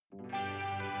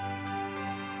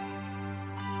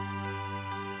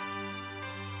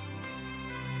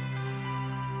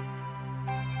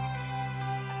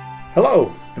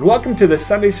Hello, and welcome to the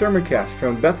Sunday Sermoncast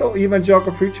from Bethel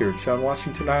Evangelical Free Church on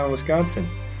Washington Island, Wisconsin.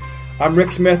 I'm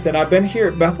Rick Smith, and I've been here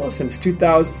at Bethel since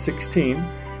 2016,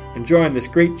 enjoying this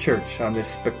great church on this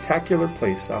spectacular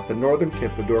place off the northern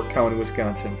tip of Door County,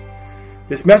 Wisconsin.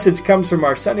 This message comes from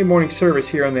our Sunday morning service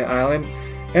here on the island,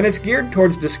 and it's geared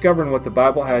towards discovering what the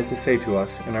Bible has to say to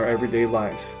us in our everyday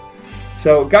lives.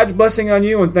 So, God's blessing on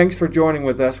you, and thanks for joining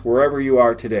with us wherever you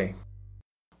are today.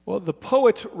 Well, the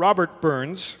poet Robert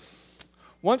Burns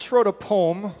once wrote a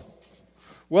poem.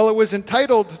 Well, it was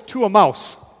entitled To a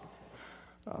Mouse.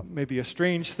 Maybe a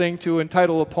strange thing to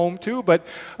entitle a poem to, but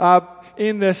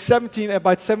in the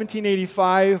about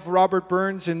 1785, Robert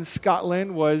Burns in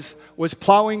Scotland was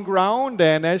plowing ground,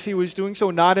 and as he was doing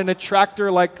so, not in a tractor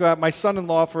like my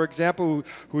son-in-law, for example,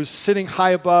 who was sitting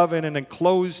high above in an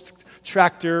enclosed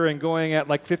tractor and going at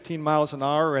like 15 miles an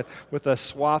hour with a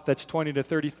swath that's 20 to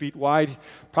 30 feet wide,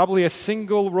 probably a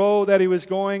single row that he was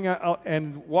going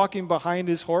and walking behind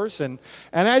his horse. And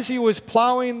as he was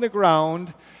plowing the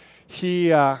ground,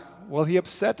 he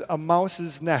upset a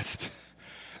mouse's nest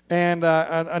and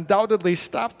undoubtedly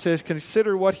stopped to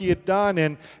consider what he had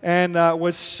done and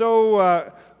was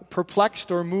so perplexed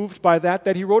or moved by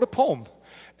that he wrote a poem.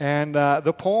 And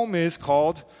the poem is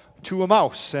called To a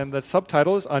Mouse, and the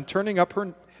subtitle is On Turning Up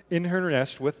in Her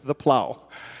Nest with the Plow.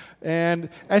 And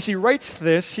as he writes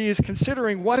this, he is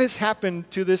considering what has happened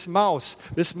to this mouse.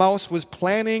 This mouse was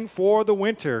planning for the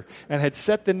winter and had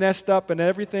set the nest up and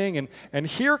everything, and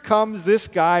here comes this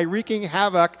guy wreaking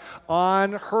havoc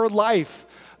on her life.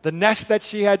 The nest that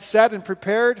she had set and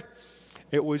prepared,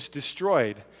 it was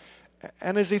destroyed.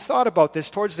 And as he thought about this,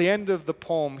 towards the end of the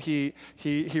poem, he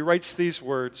writes these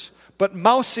words: "But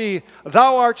mousie,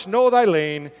 thou art know thy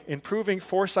lane, in proving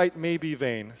foresight may be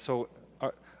vain." So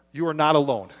you are not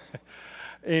alone.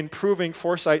 In proving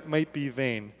foresight might be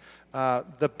vain.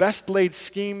 The best laid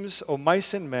schemes o'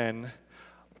 mice and men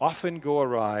often go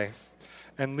awry,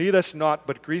 and lead us naught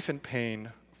but grief and pain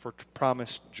for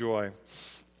promised joy.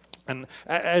 And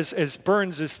as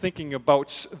Burns is thinking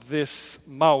about this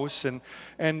mouse,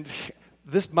 and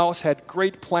this mouse had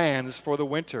great plans for the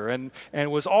winter and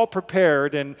was all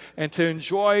prepared and to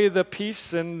enjoy the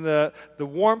peace and the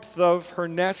warmth of her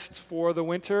nest for the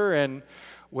winter. And,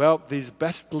 well, these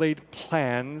best laid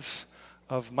plans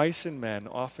of mice and men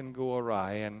often go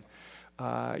awry,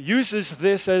 and uses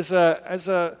this as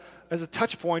a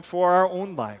touch point for our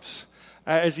own lives.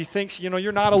 As he thinks,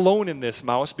 you're not alone in this,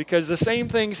 mouse, because the same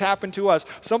things happen to us.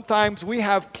 Sometimes we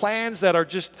have plans that are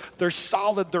they're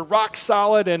solid, they're rock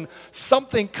solid, and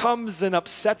something comes and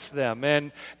upsets them.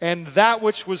 And that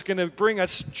which was going to bring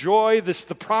us joy,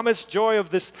 the promised joy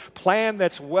of this plan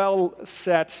that's well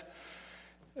set,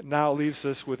 now leaves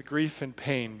us with grief and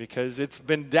pain because it's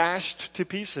been dashed to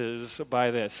pieces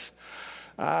by this.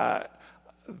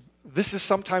 This is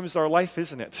sometimes our life,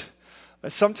 isn't it?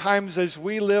 Sometimes as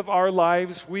we live our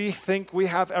lives, we think we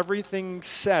have everything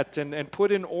set and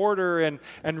put in order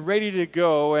and ready to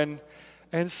go, and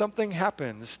something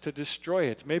happens to destroy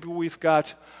it. Maybe we've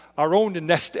got our own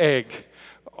nest egg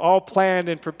all planned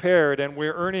and prepared, and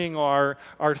we're earning our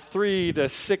 3 to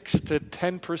 6 to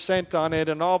 10% on it,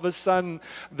 and all of a sudden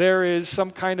there is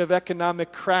some kind of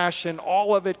economic crash, and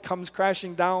all of it comes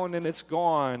crashing down and it's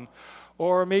gone.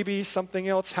 Or maybe something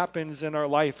else happens in our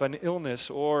life, an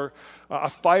illness, or a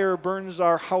fire burns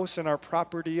our house and our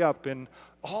property up, and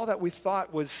all that we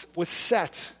thought was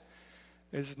set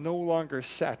is no longer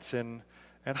set. And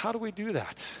how do we do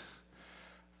that?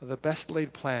 The best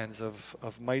laid plans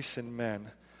of mice and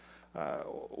men.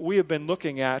 We have been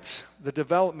looking at the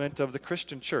development of the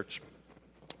Christian church,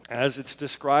 as it's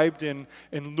described in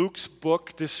Luke's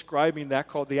book describing that,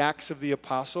 called the Acts of the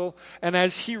Apostle. And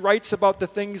as he writes about the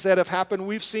things that have happened,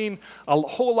 we've seen a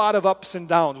whole lot of ups and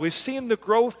downs. We've seen the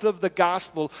growth of the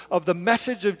gospel, of the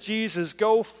message of Jesus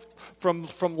go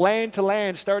from land to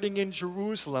land, starting in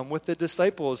Jerusalem with the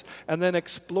disciples, and then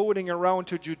exploding around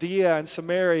to Judea and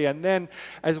Samaria. And then,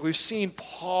 as we've seen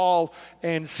Paul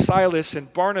and Silas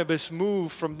and Barnabas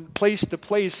move from place to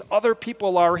place, other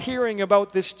people are hearing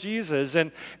about this Jesus,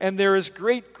 and there is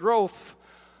great growth.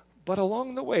 But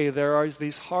along the way, there are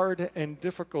these hard and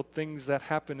difficult things that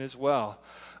happen as well.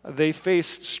 They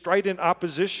face strident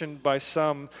opposition by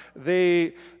some.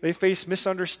 They face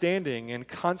misunderstanding and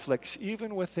conflicts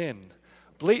even within.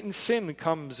 Blatant sin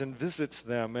comes and visits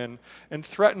them and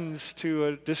threatens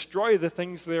to destroy the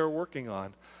things they are working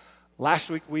on.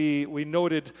 Last week we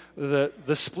noted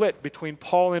the split between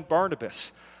Paul and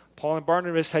Barnabas. Paul and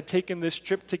Barnabas had taken this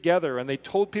trip together, and they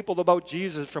told people about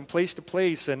Jesus from place to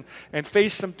place and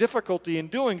faced some difficulty in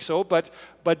doing so, but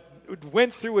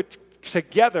went through it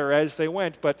together as they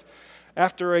went. But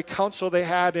after a council they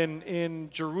had in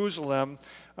Jerusalem,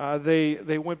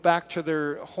 they went back to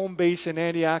their home base in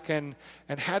Antioch and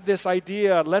had this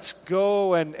idea, let's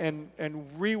go and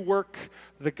rework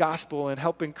the gospel and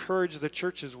help encourage the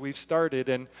churches we've started.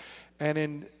 And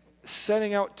in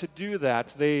setting out to do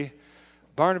that,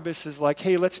 Barnabas is like,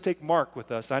 hey, let's take Mark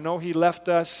with us. I know he left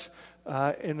us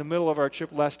in the middle of our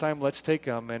trip last time. Let's take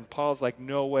him. And Paul's like,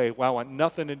 no way. Wow, I want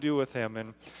nothing to do with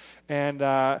him. And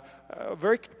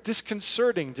very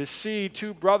disconcerting to see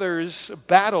two brothers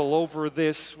battle over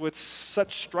this with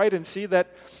such stridency that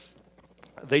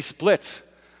they split.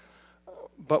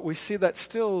 But we see that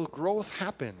still growth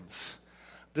happens.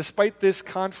 Despite this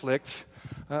conflict,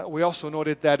 we also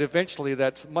noted that eventually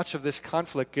that much of this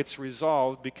conflict gets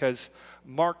resolved because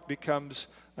Mark becomes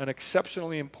an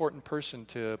exceptionally important person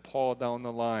to Paul down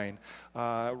the line,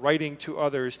 writing to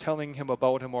others, telling him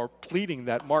about him, or pleading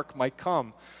that Mark might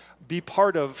come, be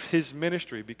part of his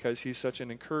ministry because he's such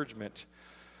an encouragement.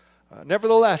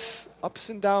 Nevertheless, ups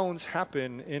and downs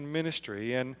happen in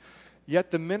ministry, and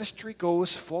yet the ministry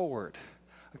goes forward.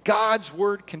 God's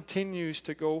word continues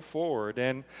to go forward,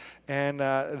 and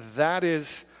that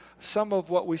is some of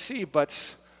what we see.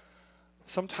 But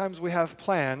sometimes we have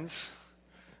plans,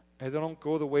 and they don't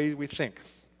go the way we think,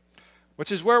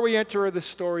 which is where we enter the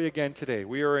story again today.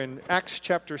 We are in Acts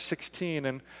chapter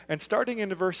 16, and starting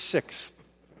in verse 6.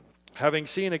 Having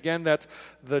seen again that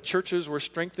the churches were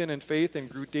strengthened in faith and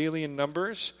grew daily in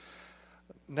numbers,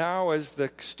 now as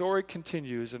the story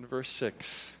continues in verse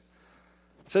 6,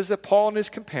 it says that Paul and his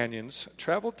companions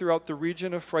traveled throughout the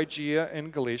region of Phrygia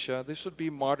and Galatia. This would be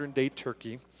modern-day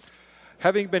Turkey,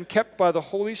 having been kept by the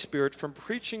Holy Spirit from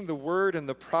preaching the word in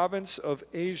the province of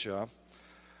Asia.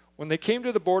 When they came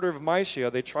to the border of Mysia,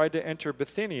 they tried to enter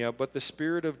Bithynia, but the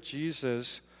Spirit of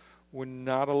Jesus would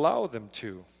not allow them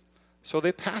to. So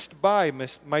they passed by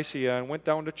Mysia and went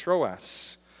down to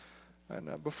Troas.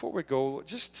 And before we go,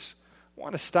 just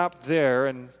want to stop there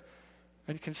and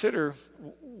consider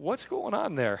what's going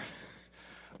on there.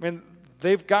 I mean,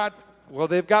 they've got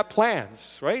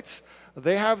plans, right?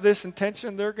 They have this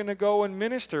intention they're going to go and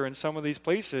minister in some of these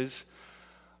places,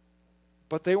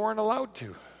 but they weren't allowed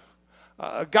to.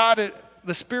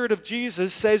 The Spirit of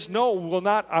Jesus says, no,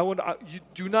 you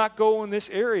do not go in this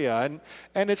area.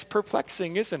 And it's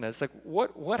perplexing, isn't it? It's like,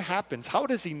 what happens? How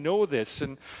does he know this?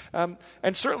 And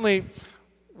certainly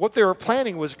what they were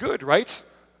planning was good, right?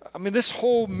 I mean, this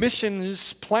whole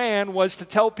missions plan was to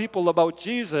tell people about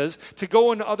Jesus, to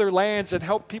go into other lands and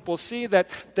help people see that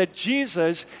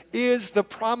Jesus is the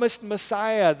promised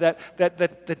Messiah that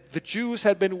the Jews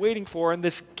had been waiting for, and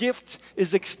this gift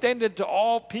is extended to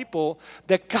all people,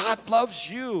 that God loves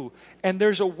you, and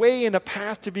there's a way and a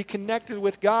path to be connected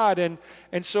with God.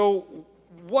 And so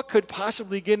what could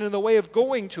possibly get in the way of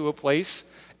going to a place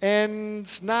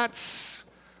and not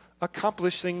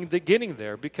accomplishing the getting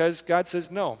there, because God says,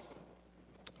 no,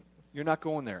 you're not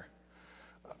going there.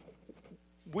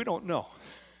 We don't know.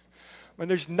 I mean,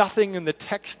 there's nothing in the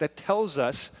text that tells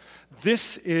us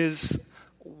this is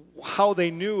how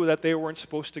they knew that they weren't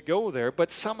supposed to go there.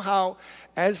 But somehow,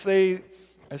 as they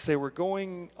were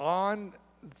going on,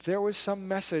 there was some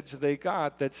message they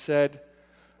got that said,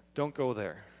 don't go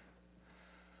there.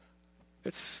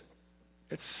 It's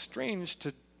strange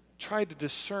to try to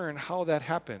discern how that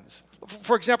happens.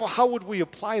 For example, how would we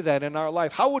apply that in our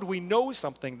life? How would we know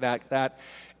something like that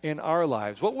in our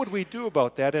lives? What would we do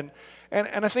about that? And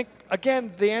I think,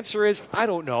 again, the answer is, I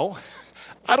don't know.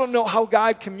 I don't know how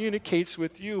God communicates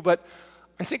with you, but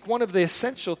I think one of the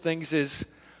essential things is,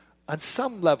 on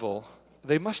some level,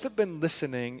 they must have been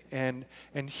listening and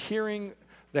hearing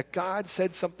that God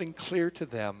said something clear to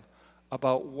them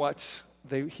about what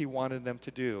he wanted them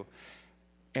to do.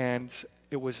 And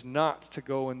it was not to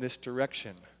go in this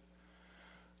direction.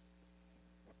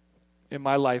 In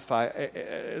my life,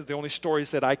 the only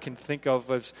stories that I can think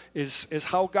of is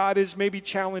how God has maybe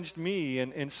challenged me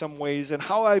in some ways, and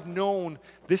how I've known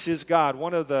this is God.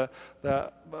 One of the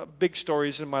big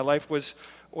stories in my life was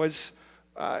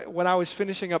when I was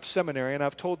finishing up seminary, and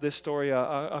I've told this story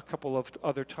a couple of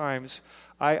other times.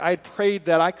 I prayed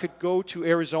that I could go to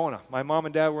Arizona. My mom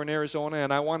and dad were in Arizona,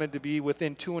 and I wanted to be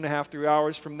within 2.5, 3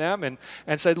 hours from them,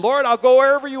 and said, Lord, I'll go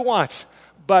wherever you want.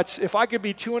 But if I could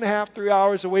be 2.5, 3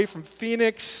 hours away from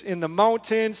Phoenix in the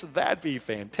mountains, that'd be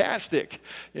fantastic.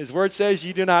 His word says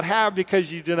you do not have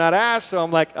because you do not ask, so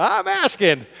I'm like, I'm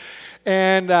asking.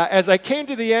 And as I came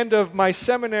to the end of my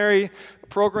seminary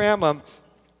program,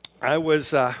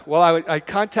 I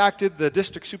contacted the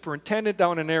district superintendent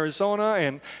down in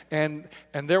Arizona, and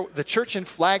the church in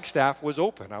Flagstaff was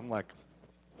open. I'm like,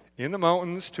 in the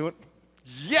mountains,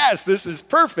 yes, this is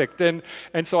perfect. And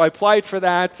so I applied for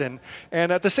that. And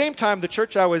at the same time, the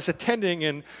church I was attending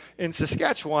in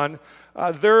Saskatchewan,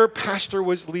 their pastor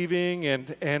was leaving,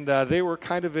 and they were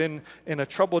kind of in a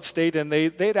troubled state, and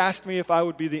they'd asked me if I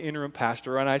would be the interim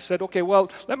pastor. And I said, okay,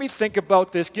 well, let me think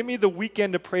about this. Give me the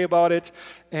weekend to pray about it.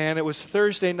 And it was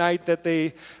Thursday night that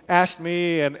they asked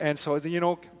me, and so,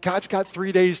 God's got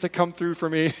 3 days to come through for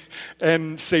me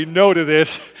and say no to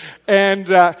this. And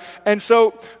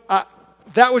so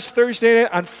that was Thursday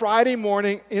night. On Friday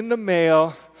morning, in the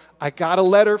mail, I got a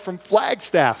letter from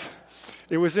Flagstaff.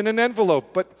 It was in an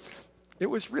envelope, but it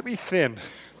was really thin.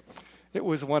 It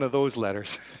was one of those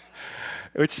letters.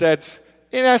 It said,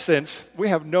 in essence, we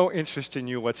have no interest in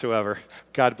you whatsoever.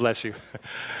 God bless you.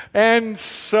 And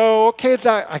so, okay,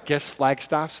 I guess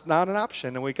Flagstaff's not an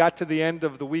option. And we got to the end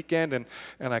of the weekend, and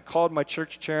I called my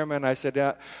church chairman. I said,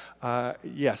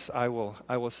 yes, I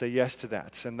will say yes to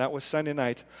that. And that was Sunday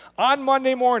night. On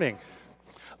Monday morning,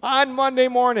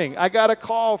 I got a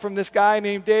call from this guy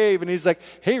named Dave, and he's like,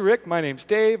 hey, Rick, my name's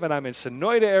Dave, and I'm in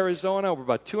Sonoyta, Arizona. We're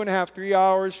about 2.5, 3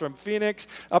 hours from Phoenix,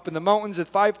 up in the mountains at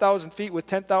 5,000 feet with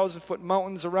 10,000-foot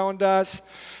mountains around us.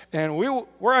 And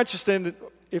we're interested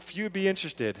if you'd be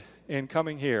interested in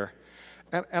coming here.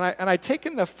 And I'd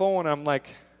taken the phone, I'm like,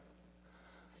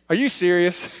 are you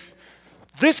serious?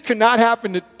 This could not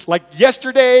happen like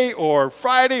yesterday or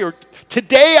Friday or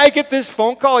today I get this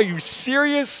phone call. Are you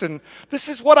serious? And this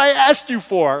is what I asked you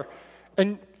for.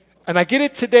 And I get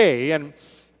it today.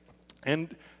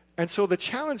 And so the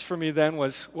challenge for me then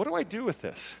was, what do I do with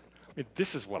this? I mean,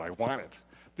 this is what I wanted.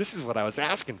 This is what I was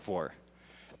asking for.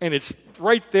 And it's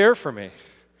right there for me.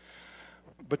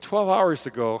 But 12 hours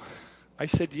ago, I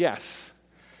said yes.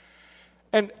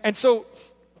 And so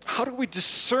how do we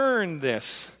discern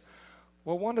this?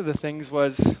 Well, one of the things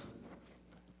was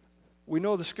we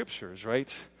know the scriptures,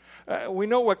 right? We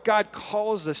know what God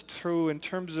calls us to in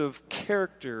terms of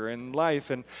character and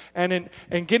life, and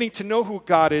getting to know who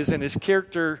God is and His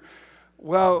character.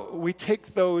 Well, we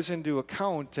take those into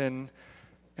account, and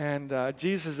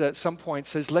Jesus at some point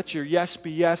says, "Let your yes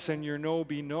be yes and your no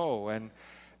be no."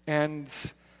 And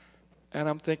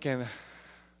I'm thinking,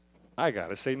 I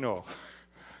gotta say no,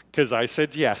 because I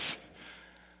said yes,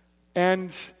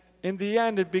 and in the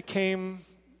end, it became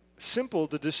simple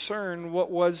to discern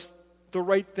what was the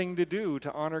right thing to do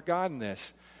to honor God in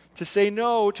this. To say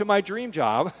no to my dream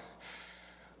job,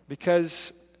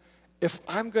 because if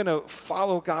I'm going to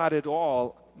follow God at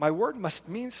all, my word must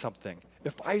mean something.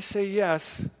 If I say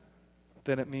yes,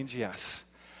 then it means yes.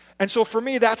 And so for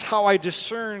me, that's how I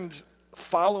discerned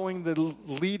following the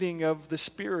leading of the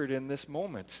Spirit in this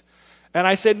moment. And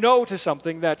I said no to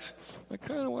something that I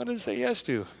kind of wanted to say yes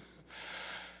to.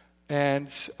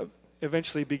 And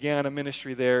eventually began a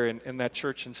ministry there in that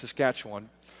church in Saskatchewan.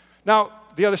 Now,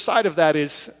 the other side of that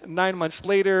is 9 months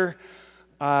later,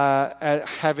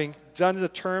 having done the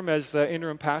term as the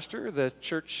interim pastor, the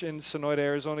church in Sonoyta,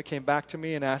 Arizona came back to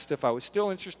me and asked if I was still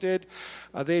interested.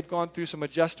 They had gone through some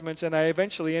adjustments, and I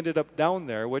eventually ended up down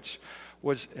there, which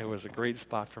was a great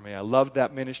spot for me. I loved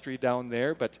that ministry down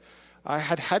there, but I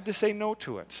had to say no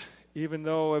to it, even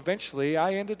though eventually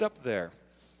I ended up there.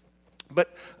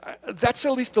 But that's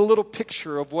at least a little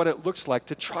picture of what it looks like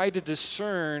to try to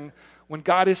discern when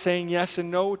God is saying yes and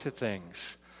no to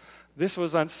things. This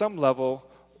was on some level,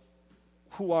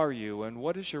 who are you and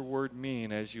what does your word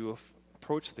mean as you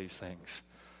approach these things?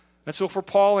 And so for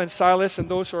Paul and Silas and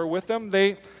those who are with them,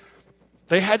 they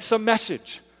had some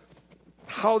message.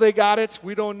 How they got it,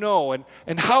 we don't know.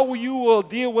 And how you will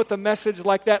deal with a message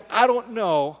like that, I don't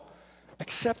know,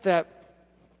 except that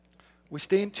we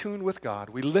stay in tune with God.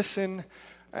 We listen,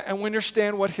 and we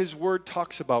understand what His Word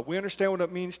talks about. We understand what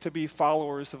it means to be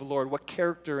followers of the Lord, what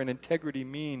character and integrity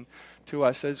mean to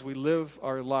us as we live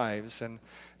our lives and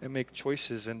make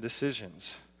choices and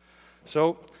decisions.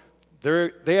 So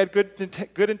they had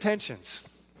good intentions,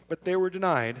 but they were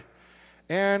denied,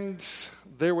 and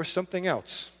there was something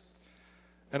else.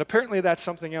 And apparently that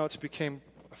something else became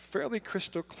fairly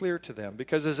crystal clear to them,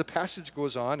 because as the passage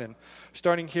goes on, and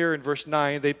starting here in verse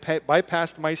 9, they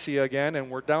bypassed Mysia again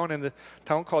and were down in the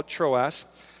town called Troas.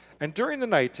 And during the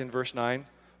night, in verse 9,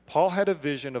 Paul had a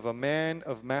vision of a man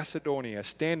of Macedonia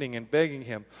standing and begging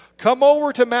him, "Come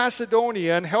over to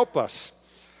Macedonia and help us."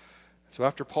 So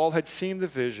after Paul had seen the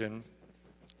vision,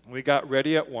 we got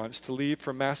ready at once to leave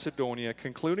for Macedonia,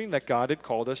 concluding that God had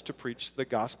called us to preach the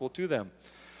gospel to them.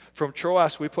 From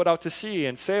Troas, we put out to sea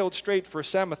and sailed straight for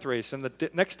Samothrace, and the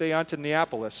next day on to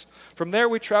Neapolis. From there,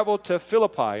 we traveled to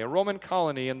Philippi, a Roman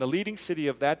colony and the leading city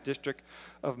of that district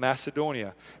of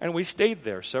Macedonia, and we stayed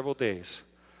there several days.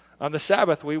 On the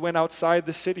Sabbath, we went outside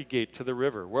the city gate to the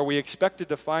river, where we expected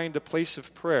to find a place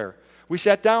of prayer. We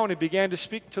sat down and began to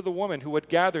speak to the woman who had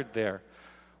gathered there.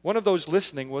 One of those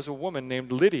listening was a woman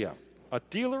named Lydia, a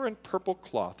dealer in purple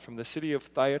cloth from the city of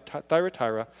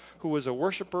Thyatira, who was a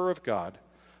worshiper of God.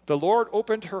 The Lord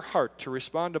opened her heart to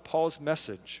respond to Paul's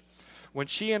message. When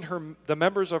she and the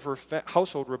members of her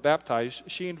household were baptized,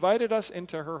 she invited us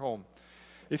into her home.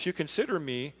 "If you consider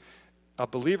me a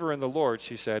believer in the Lord,"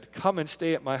 she said, "come and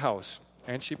stay at my house."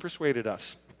 And she persuaded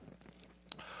us.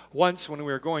 Once, when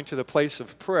we were going to the place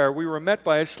of prayer, we were met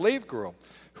by a slave girl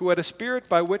who had a spirit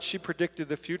by which she predicted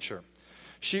the future.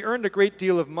 She earned a great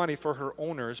deal of money for her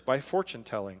owners by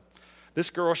fortune-telling. This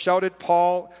girl followed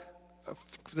Paul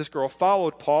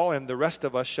and the rest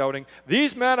of us, shouting,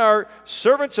 "These men are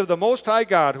servants of the Most High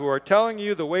God who are telling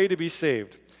you the way to be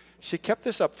saved." She kept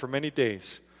this up for many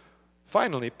days.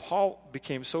 Finally, Paul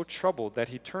became so troubled that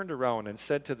he turned around and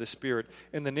said to the spirit,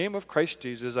 "In the name of Christ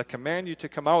Jesus, I command you to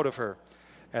come out of her."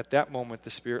 At that moment, the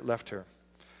spirit left her.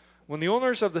 When the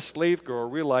owners of the slave girl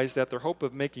realized that their hope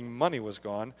of making money was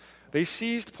gone, they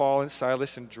seized Paul and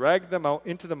Silas and dragged them out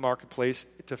into the marketplace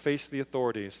to face the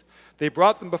authorities. They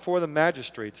brought them before the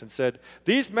magistrates and said,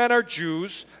 "These men are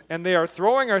Jews, and they are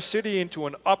throwing our city into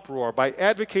an uproar by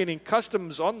advocating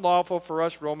customs unlawful for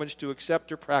us Romans to accept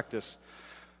or practice."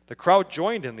 The crowd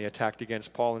joined in the attack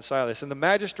against Paul and Silas, and the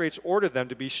magistrates ordered them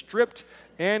to be stripped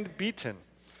and beaten.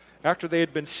 After they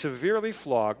had been severely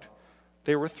flogged,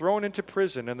 they were thrown into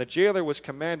prison, and the jailer was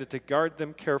commanded to guard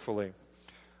them carefully.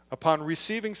 Upon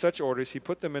receiving such orders, he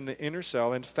put them in the inner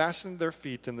cell and fastened their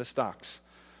feet in the stocks.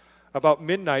 About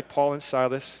midnight, Paul and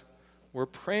Silas were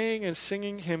praying and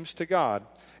singing hymns to God,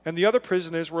 and the other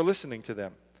prisoners were listening to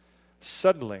them.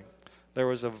 Suddenly, there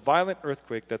was a violent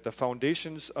earthquake that the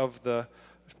foundations of the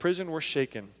prison were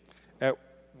shaken. At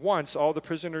once, all the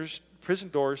prison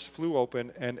doors flew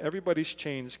open, and everybody's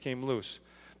chains came loose.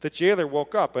 The jailer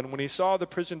woke up, and when he saw the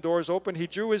prison doors open, he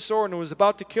drew his sword and was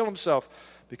about to kill himself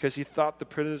because he thought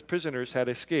the prisoners had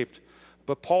escaped.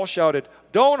 But Paul shouted,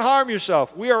 "Don't harm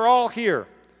yourself. We are all here."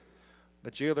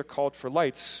 The jailer called for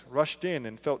lights, rushed in,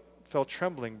 and fell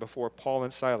trembling before Paul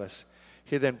and Silas.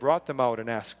 He then brought them out and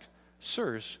asked,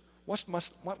 "Sirs, what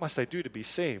must I do to be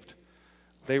saved?"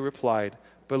 They replied,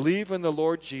 "Believe in the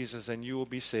Lord Jesus, and you will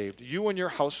be saved, you and your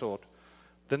household."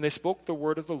 Then they spoke the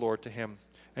word of the Lord to him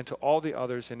and to all the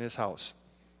others in his house.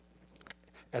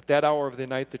 At that hour of the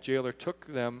night, the jailer took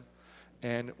them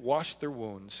and washed their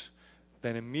wounds.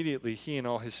 Then immediately he and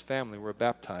all his family were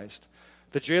baptized.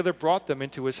 The jailer brought them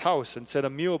into his house and set a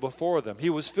meal before them. He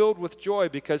was filled with joy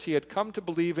because he had come to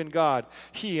believe in God,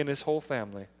 he and his whole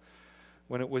family.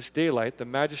 When it was daylight, the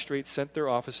magistrates sent their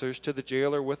officers to the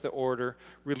jailer with the order,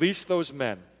 "Release those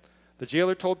men." The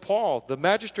jailer told Paul, "The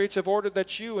magistrates have ordered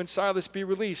that you and Silas be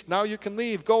released. Now you can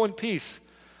leave. Go in peace."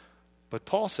 But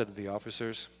Paul said to the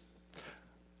officers,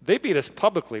 "They beat us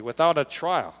publicly without a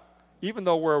trial, even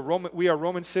though we are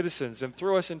Roman citizens, and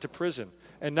threw us into prison.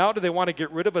 And now do they want to get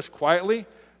rid of us quietly?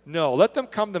 No, let them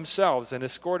come themselves and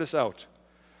escort us out."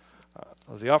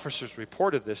 The officers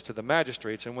reported this to the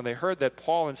magistrates, and when they heard that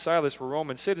Paul and Silas were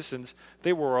Roman citizens,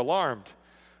 they were alarmed.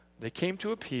 They came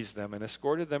to appease them and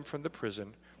escorted them from the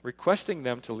prison, requesting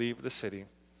them to leave the city.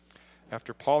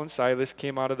 After Paul and Silas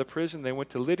came out of the prison, they went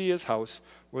to Lydia's house,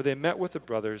 where they met with the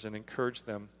brothers and encouraged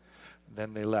them.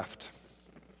 Then they left.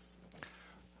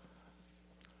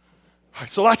 All right,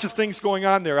 so lots of things going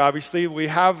on there, obviously. We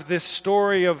have this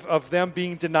story of them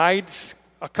being denied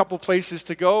a couple places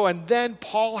to go, and then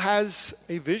Paul has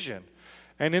a vision.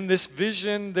 And in this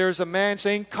vision, there's a man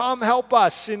saying, "Come help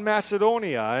us in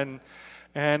Macedonia."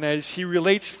 And as he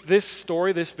relates this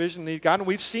story, this vision that he's gotten,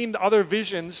 we've seen other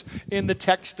visions in the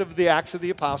text of the Acts of the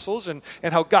Apostles and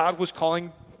how God was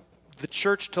calling the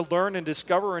church to learn and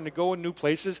discover and to go in new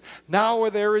places. Now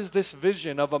there is this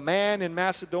vision of a man in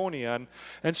Macedonia.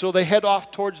 And so they head off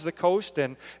towards the coast,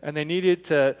 and they needed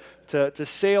to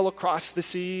sail across the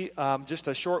sea just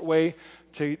a short way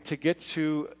to get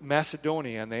to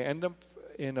Macedonia. And they end up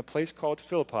in a place called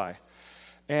Philippi.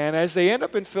 And as they end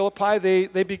up in Philippi,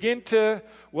 they begin to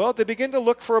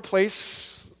look for a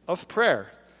place of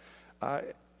prayer.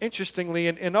 Interestingly,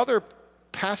 in other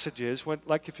passages,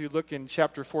 like if you look in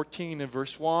chapter 14 and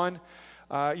verse 1,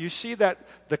 you see that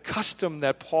the custom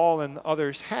that Paul and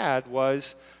others had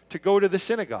was to go to the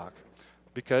synagogue,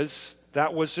 because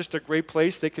that was just a great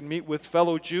place. They could meet with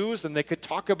fellow Jews, and they could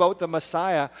talk about the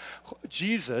Messiah,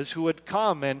 Jesus, who had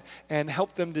come and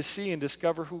help them to see and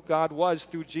discover who God was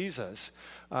through Jesus.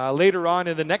 Later on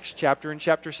in the next chapter, in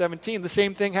chapter 17, the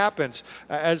same thing happens.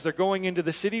 As they're going into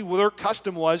the city, their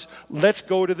custom was, let's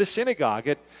go to the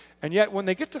synagogue. And yet when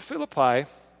they get to Philippi,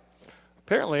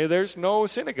 apparently there's no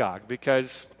synagogue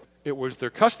because it was their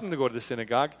custom to go to the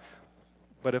synagogue.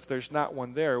 But if there's not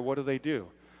one there, what do?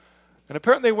 And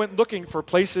apparently they went looking for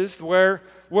places where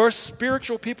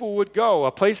spiritual people would go,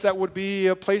 a place that would be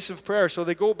a place of prayer. So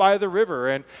they go by the river,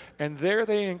 and there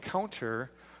they encounter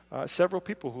several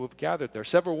people who have gathered there,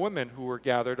 several women who were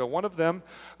gathered. One of them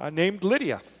named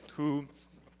Lydia, who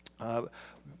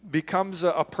becomes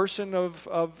a person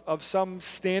of some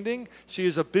standing. She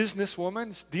is a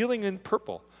businesswoman dealing in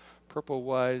purple. Purple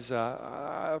was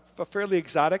a fairly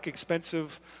exotic,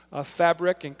 expensive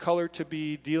fabric and color to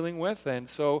be dealing with, and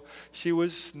so she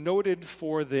was noted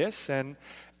for this. And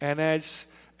as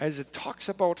it talks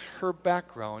about her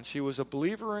background, she was a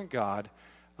believer in God,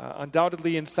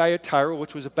 undoubtedly in Thyatira,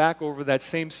 which was back over that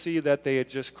same sea that they had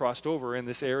just crossed over in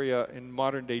this area in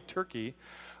modern-day Turkey.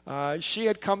 She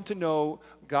had come to know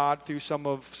God through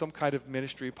some kind of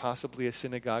ministry, possibly a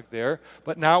synagogue there,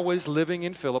 but now was living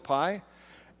in Philippi.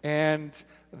 And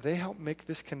they help make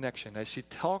this connection. As she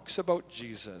talks about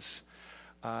Jesus,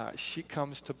 she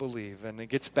comes to believe and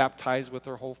gets baptized with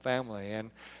her whole family.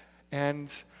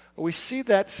 And we see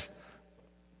that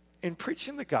in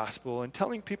preaching the gospel and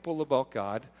telling people about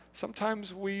God,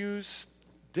 sometimes we use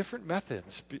different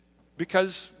methods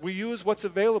because we use what's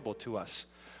available to us.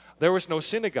 There was no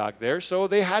synagogue there, so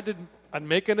they had to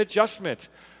make an adjustment.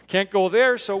 Can't go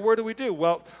there, so where do?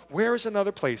 Well, where is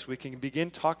another place we can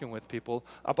begin talking with people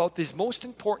about these most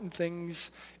important things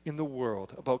in the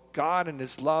world, about God and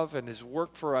His love and His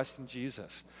work for us in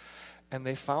Jesus? And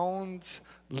they found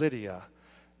Lydia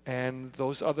and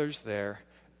those others there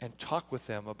and talk with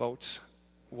them about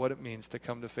what it means to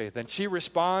come to faith. And she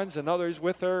responds, and others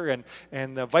with her, and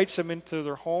invites them into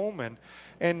their home.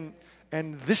 And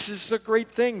this is a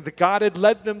great thing. The God had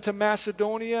led them to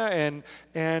Macedonia,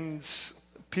 and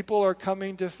people are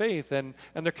coming to faith, and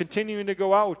they're continuing to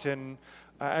go out. And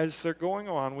as they're going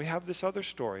on, we have this other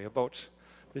story about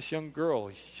this young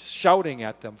girl shouting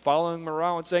at them, following them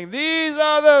around, saying,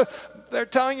 they're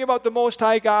telling you about the Most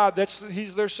High God.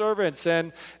 He's their servants,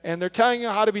 and they're telling you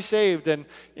how to be saved. And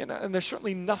there's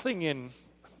certainly nothing in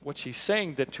what she's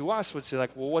saying that to us would say,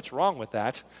 like, well, what's wrong with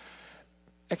that?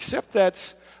 Except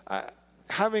that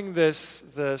having this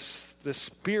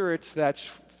spirit that's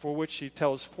for which she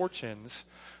tells fortunes,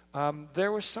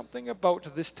 there was something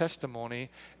about this testimony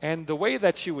and the way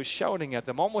that she was shouting at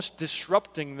them, almost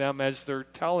disrupting them as they're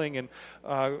telling and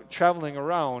traveling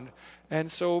around.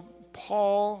 And so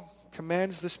Paul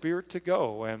commands the Spirit to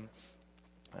go. And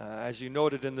as you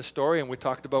noted in the story, and we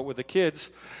talked about with the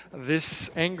kids, this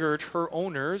angered her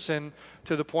owners, and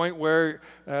to the point where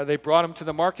they brought them to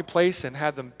the marketplace and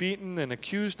had them beaten and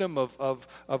accused them of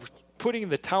putting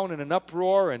the town in an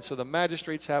uproar. And so the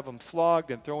magistrates have them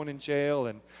flogged and thrown in jail.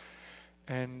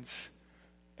 And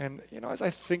as I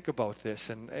think about this,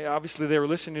 and obviously they were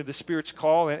listening to the Spirit's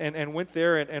call and went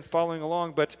there and following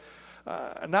along, but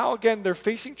now again they're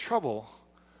facing trouble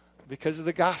because of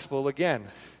the gospel again.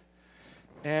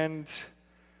 And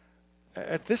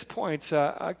at this point,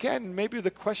 again, maybe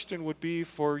the question would be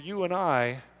for you and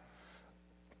I,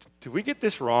 did we get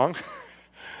this wrong?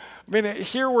 I mean,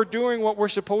 here we're doing what we're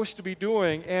supposed to be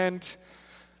doing, and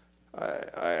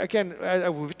again,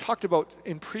 we've talked about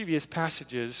in previous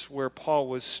passages where Paul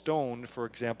was stoned, for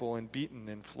example, and beaten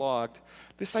and flogged.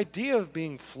 This idea of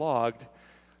being flogged,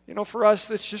 for us,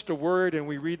 that's just a word, and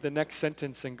we read the next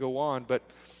sentence and go on. But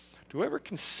do we ever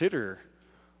consider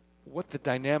what the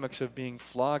dynamics of being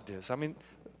flogged is? I mean,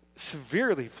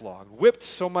 severely flogged, whipped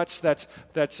so much that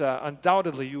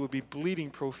undoubtedly you would be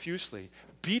bleeding profusely,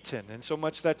 beaten, and so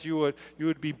much that you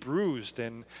would be bruised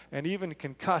and even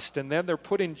concussed, and then they're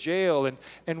put in jail,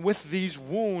 and with these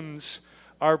wounds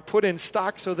are put in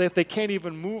stock so that they can't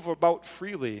even move about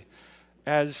freely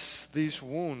as these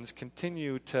wounds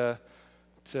continue to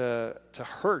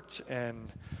hurt,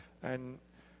 and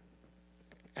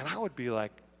I would be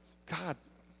like, God,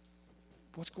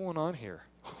 what's going on here?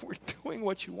 We're doing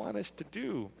what you want us to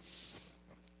do.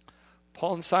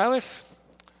 Paul and Silas,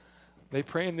 they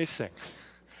pray and they sing.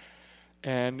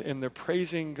 And in their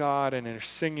praising God and in their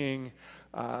singing,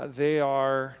 they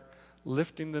are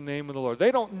lifting the name of the Lord.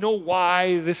 They don't know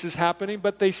why this is happening,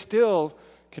 but they still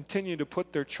continue to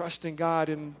put their trust in God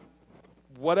in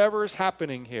whatever is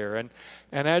happening here. And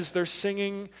as they're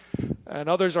singing, and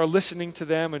others are listening to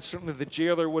them, and certainly the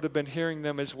jailer would have been hearing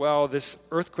them as well, this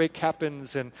earthquake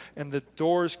happens, and the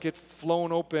doors get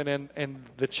flown open, and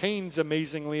the chains,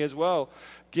 amazingly as well,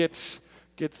 get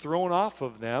thrown off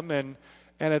of them. And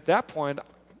at that point,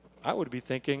 I would be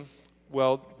thinking,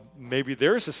 well, maybe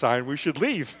there's a sign we should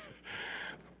leave.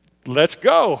 Let's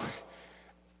go.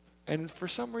 And for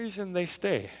some reason, they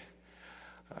stay.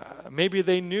 Maybe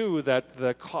they knew that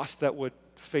the cost that would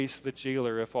face the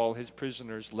jailer if all his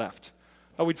prisoners left.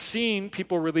 We'd seen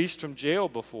people released from jail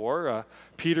before.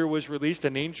 Peter was released,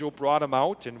 an angel brought him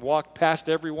out and walked past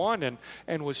everyone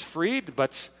and was freed.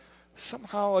 But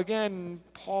somehow, again,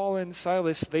 Paul and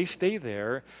Silas, they stay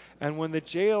there. And when the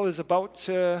jail is about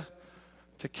to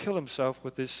kill himself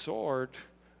with his sword,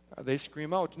 they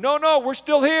scream out, no, we're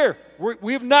still here.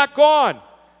 We have not gone.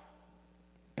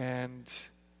 And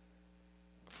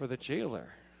for the jailer,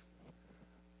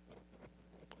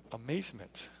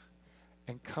 amazement,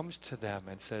 and comes to them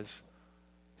and says,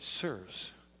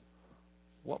 "Sirs,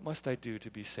 what must I do to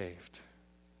be saved?"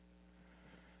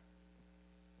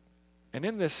 And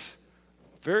in this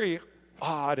very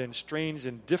odd and strange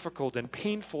and difficult and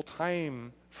painful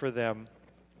time for them,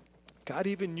 God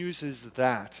even uses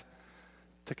that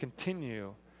to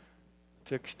continue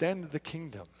to extend the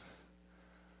kingdom.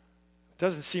 It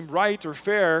doesn't seem right or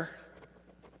fair.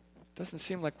 It doesn't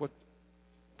seem like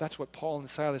that's what Paul and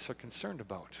Silas are concerned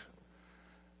about.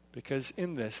 Because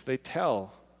in this, they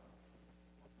tell,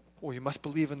 you must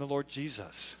believe in the Lord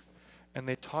Jesus. And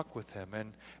they talk with him.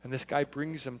 And this guy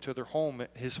brings them to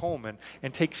his home,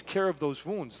 and takes care of those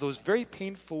wounds, those very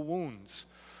painful wounds.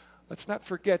 Let's not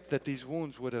forget that these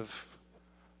wounds they'd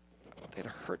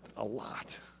have hurt a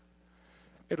lot.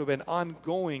 It would have been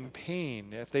ongoing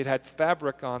pain. If they'd had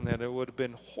fabric on them, it would have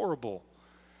been horrible.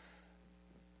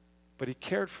 But he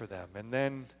cared for them. And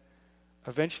then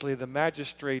eventually the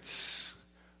magistrates,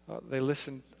 they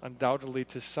listened undoubtedly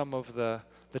to some of the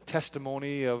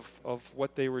testimony of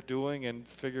what they were doing and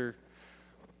figure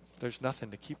there's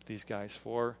nothing to keep these guys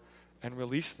for, and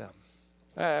release them.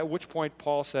 At which point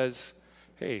Paul says,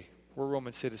 hey, we're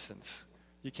Roman citizens.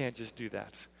 You can't just do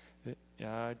that.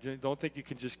 Don't think you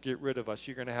can just get rid of us.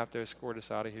 You're going to have to escort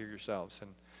us out of here yourselves.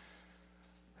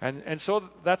 And so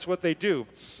that's what they do.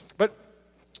 But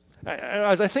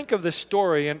as I think of this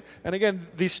story, and again,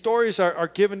 these stories are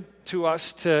given to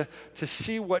us to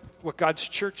see what God's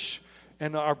church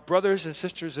and our brothers and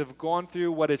sisters have gone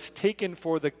through, what it's taken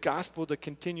for the gospel to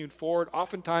continue forward,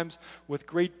 oftentimes with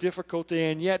great difficulty,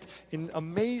 and yet in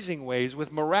amazing ways,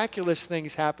 with miraculous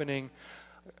things happening,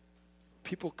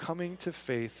 people coming to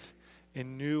faith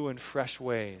in new and fresh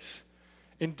ways,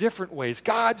 in different ways.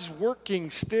 God's working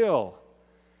still.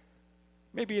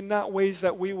 Maybe in not ways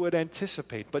that we would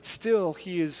anticipate, but still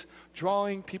he is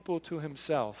drawing people to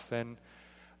himself. And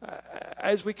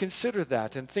as we consider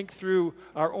that and think through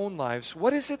our own lives,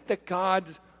 what is it that God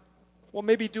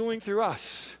may be doing through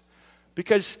us?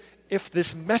 Because if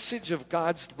this message of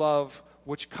God's love,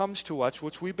 which comes to us,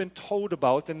 which we've been told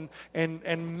about and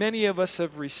many of us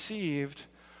have received,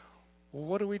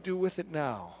 what do we do with it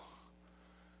now?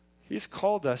 He's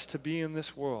called us to be in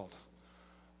this world.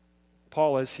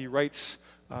 Paul, as he writes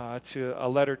to a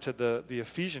letter to the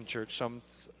Ephesian church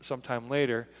sometime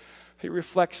later, he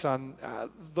reflects on,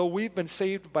 though we've been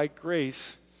saved by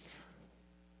grace,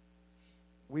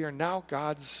 we are now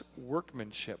God's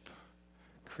workmanship,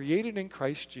 created in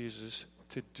Christ Jesus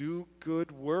to do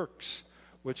good works,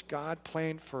 which God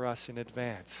planned for us in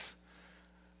advance.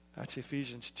 That's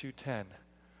Ephesians 2:10.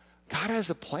 God has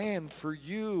a plan for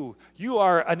you. You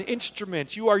are an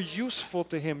instrument. You are useful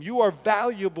to him. You are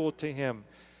valuable to him.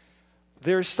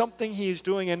 There's something he is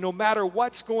doing, and no matter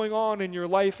what's going on in your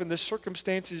life and the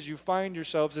circumstances you find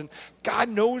yourselves in, God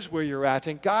knows where you're at,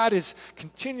 and God is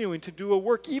continuing to do a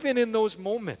work even in those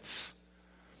moments.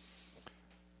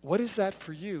 What is that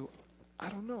for you? I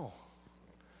don't know.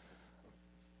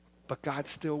 But God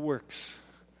still works.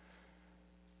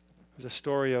 There's a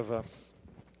story of a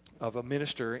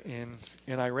minister in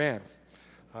Iran.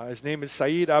 His name is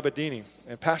Saeed Abedini.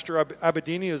 And Pastor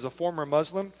Abedini is a former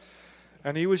Muslim,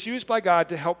 and he was used by God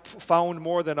to help found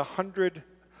more than 100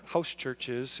 house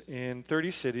churches in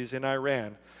 30 cities in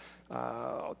Iran.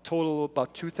 Total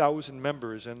about 2,000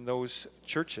 members in those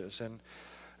churches.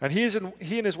 And he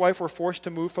and his wife were forced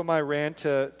to move from Iran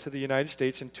to the United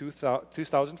States in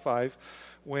 2005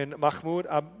 when Mahmoud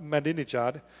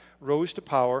Ahmadinejad rose to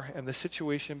power, and the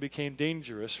situation became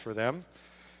dangerous for them,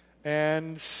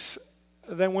 and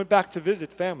then went back to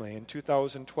visit family in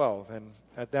 2012. And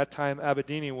at that time,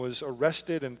 Abedini was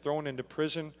arrested and thrown into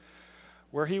prison,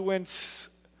 where he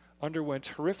underwent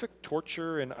horrific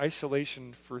torture and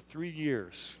isolation for 3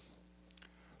 years.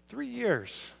 3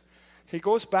 years. He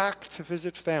goes back to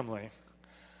visit family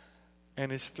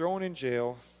and is thrown in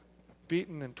jail,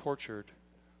 beaten and tortured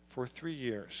for 3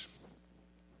 years.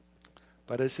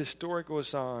 But as his story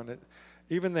goes on,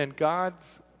 even then God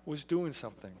was doing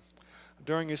something.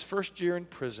 During his first year in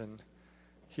prison,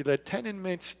 he led 10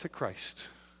 inmates to Christ.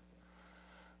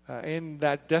 In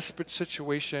that desperate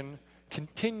situation,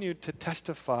 continued to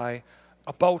testify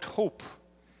about hope,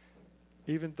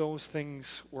 even those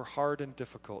things were hard and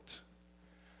difficult.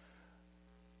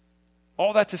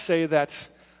 All that to say that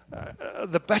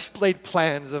the best laid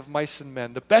plans of mice and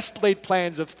men, the best laid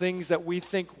plans of things that we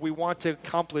think we want to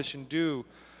accomplish and do,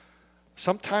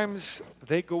 sometimes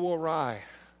they go awry.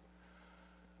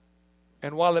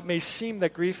 And while it may seem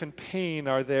that grief and pain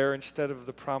are there instead of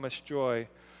the promised joy,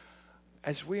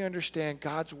 as we understand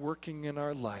God's working in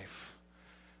our life,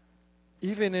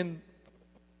 even in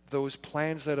those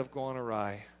plans that have gone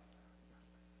awry,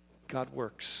 God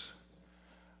works.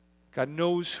 God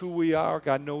knows who we are.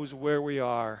 God knows where we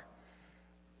are.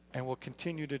 And will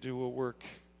continue to do a work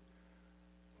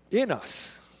in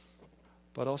us,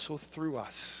 but also through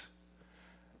us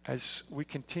as we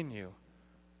continue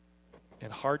in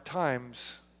hard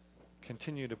times,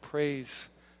 continue to praise,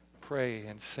 pray,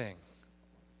 and sing.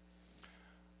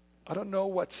 I don't know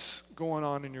what's going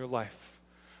on in your life.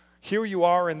 Here you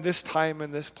are in this time,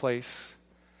 in this place.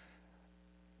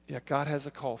 Yet God has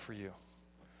a call for you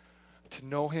to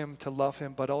know Him, to love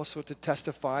Him, but also to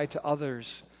testify to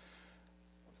others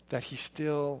that He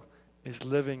still is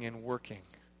living and working.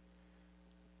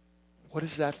 What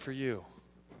is that for you?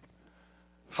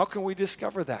 How can we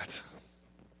discover that?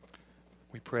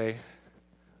 We pray,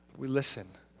 we listen,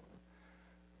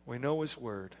 we know His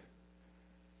Word,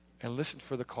 and listen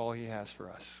for the call He has for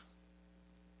us.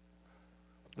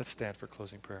 Let's stand for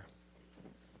closing prayer.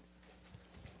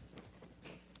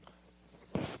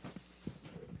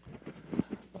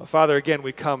 Father, again,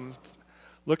 we come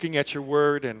looking at your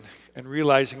word and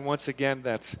realizing once again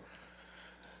that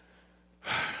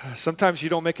sometimes you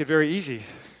don't make it very easy,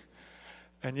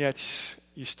 and yet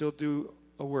you still do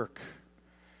a work.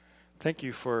 Thank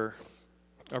you for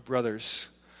our brothers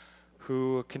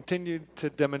who continued to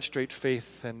demonstrate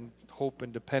faith and hope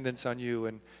and dependence on you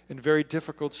in very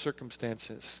difficult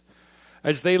circumstances.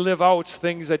 As they live out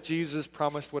things that Jesus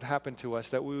promised would happen to us,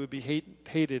 that we would be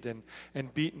hated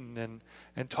and beaten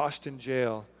and tossed in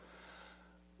jail.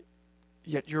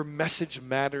 Yet your message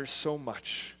matters so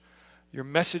much. Your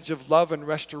message of love and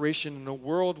restoration in a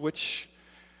world which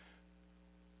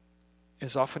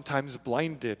is oftentimes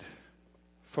blinded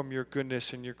from your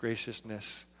goodness and your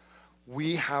graciousness.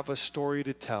 We have a story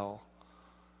to tell.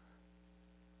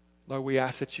 Lord, we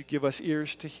ask that you give us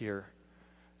ears to hear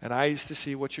and eyes to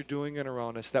see what you're doing in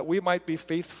around us, that we might be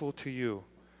faithful to you,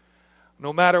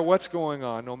 no matter what's going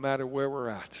on, no matter where we're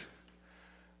at,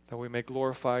 that we may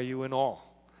glorify you in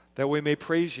all, that we may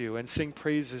praise you and sing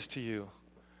praises to you,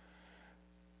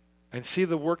 and see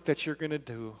the work that you're going to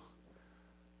do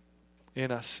in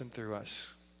us and through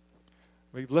us.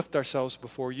 We lift ourselves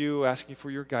before you, asking for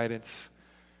your guidance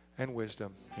and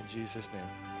wisdom. In Jesus' name,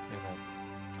 amen.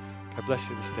 God bless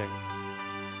you this day.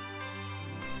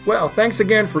 Well, thanks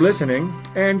again for listening.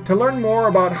 And to learn more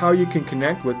about how you can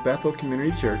connect with Bethel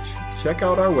Community Church, check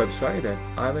out our website at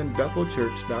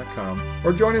islandbethelchurch.com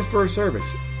or join us for a service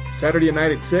Saturday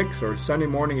night at 6 or Sunday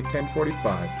morning at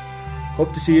 10:45.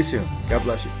 Hope to see you soon. God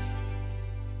bless you.